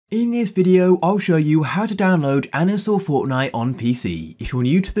In this video, I'll show you how to download and install Fortnite on PC. If you're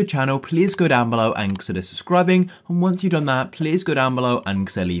new to the channel, please go down below and consider subscribing, and once you've done that, please go down below and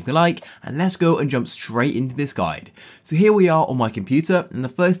consider leaving a like, and let's go and jump straight into this guide. So here we are on my computer, and the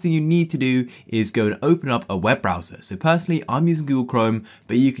first thing you need to do is go and open up a web browser. So personally, I'm using Google Chrome,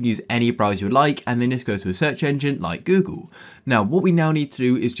 but you can use any browser you like, and then just go to a search engine like Google. Now, what we now need to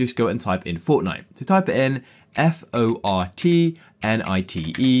do is just go and type in Fortnite. So type it in Fortnite,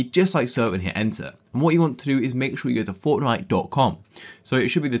 just like so, and hit enter. And what you want to do is make sure you go to fortnite.com. So it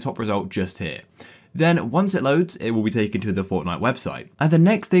should be the top result just here. Then once it loads, it will be taken to the Fortnite website. And the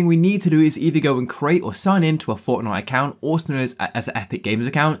next thing we need to do is either go and create or sign in to a Fortnite account, also known as an Epic Games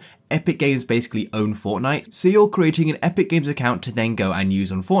account. Epic Games basically own Fortnite, so you're creating an Epic Games account to then go and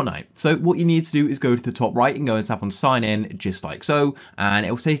use on Fortnite. So what you need to do is go to the top right and go and tap on sign in, just like so, and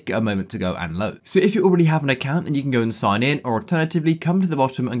it will take a moment to go and load. So if you already have an account, then you can go and sign in, or alternatively come to the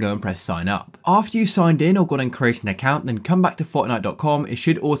bottom and go and press sign up. After you've signed in or gone and created an account, then come back to fortnite.com. It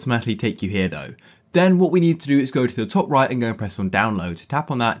should automatically take you here though. Then what we need to do is go to the top right and go and press on download.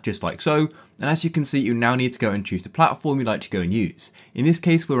 Tap on that just like so, and as you can see, you now need to go and choose the platform you'd like to go and use. In this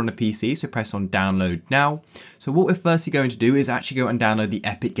case, we're on a PC, so press on download now. So what we're firstly going to do is actually go and download the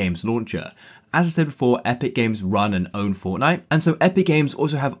Epic Games launcher. As I said before, Epic Games run and own Fortnite, and so Epic Games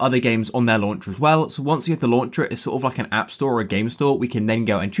also have other games on their launcher as well. So once we have the launcher, it's sort of like an app store or a game store. We can then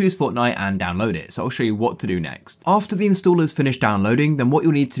go and choose Fortnite and download it. So I'll show you what to do next. After the installer is finished downloading, then what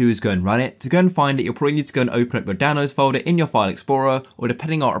you'll need to do is go and run it. To go and find it, you'll probably need to go and open up your downloads folder in your file explorer, or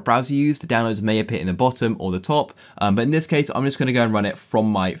depending on what browser you use, the downloads may appear in the bottom or the top. But in this case, I'm just going to go and run it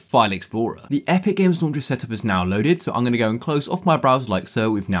from my file explorer. The Epic Games launcher setup is now loaded, so I'm going to go and close off my browser like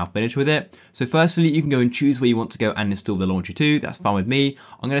so. We've now finished with it. So firstly, you can go and choose where you want to go and install the launcher to. That's fine with me.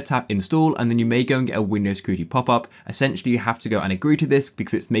 I'm going to tap install, and then you may go and get a Windows security pop-up. Essentially, you have to go and agree to this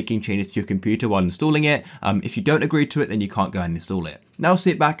because it's making changes to your computer while installing it. If you don't agree to it, then you can't go and install it. Now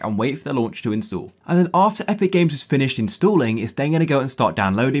sit back and wait for the launcher to install. And then after Epic Games is finished installing, it's then going to go and start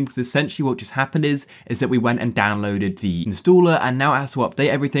downloading, because essentially what just happened is that we went and downloaded the installer, and now it has to update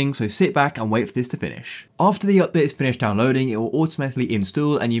everything. So sit back and wait for this to finish. After the update is finished downloading, it will automatically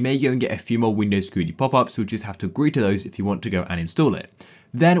install, and you may go and get a few more Windows security pop-ups. You'll just have to agree to those if you want to go and install it.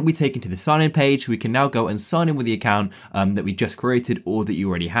 Then we take into the sign in page, so we can now go and sign in with the account that we just created or that you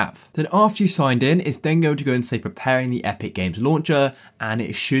already have. Then after you signed in, it's then going to go and say preparing the Epic Games launcher, and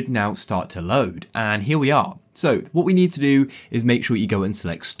it should now start to load. And here we are. So what we need to do is make sure you go and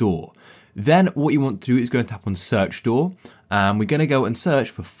select store. Then what you want to do is go and tap on search store. We're going to go and search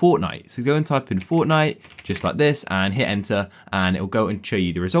for Fortnite. So go and type in Fortnite just like this and hit enter, and it'll go and show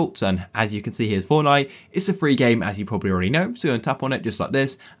you the results. And as you can see, here's Fortnite. It's a free game, as you probably already know. So go and tap on it just like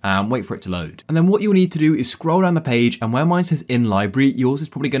this and wait for it to load. And then what you'll need to do is scroll down the page, and where mine says in library, yours is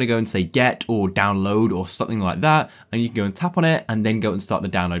probably going to go and say get or download or something like that. And you can go and tap on it and then go and start the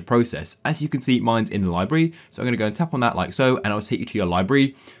download process. As you can see, mine's in the library. So I'm going to go and tap on that like so, and it'll take you to your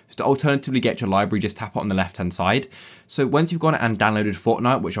library. So to alternatively get your library, just tap it on the left hand side. So once you've gone and downloaded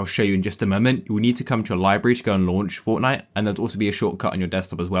Fortnite, which I'll show you in just a moment, you will need to come to your library to go and launch Fortnite, and there'll also be a shortcut on your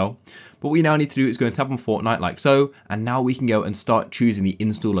desktop as well. But what we now need to do is go and tap on Fortnite like so, and now we can go and start choosing the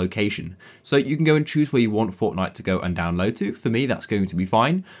install location. So you can go and choose where you want Fortnite to go and download to. For me, that's going to be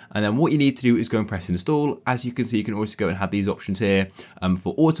fine. And then what you need to do is go and press install. As you can see, you can also go and have these options here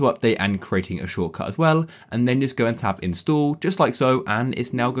for auto update and creating a shortcut as well. And then just go and tap install just like so, and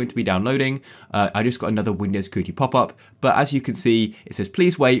it's now going to be downloading. I just got another Windows security pop-up, but as you can see, it says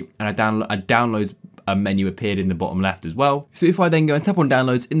please wait, and a downloads menu appeared in the bottom left as well. So if I then go and tap on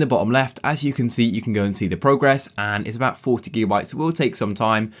downloads in the bottom left, as you can see, you can go and see the progress, and it's about 40 gigabytes. It will take some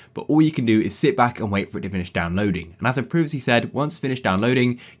time, but all you can do is sit back and wait for it to finish downloading. And as I previously said, once it's finished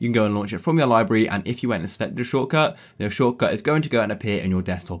downloading, you can go and launch it from your library, and if you went and selected a shortcut, the shortcut is going to go and appear on your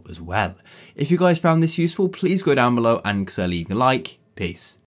desktop as well. If you guys found this useful, please go down below and leave a like. Peace.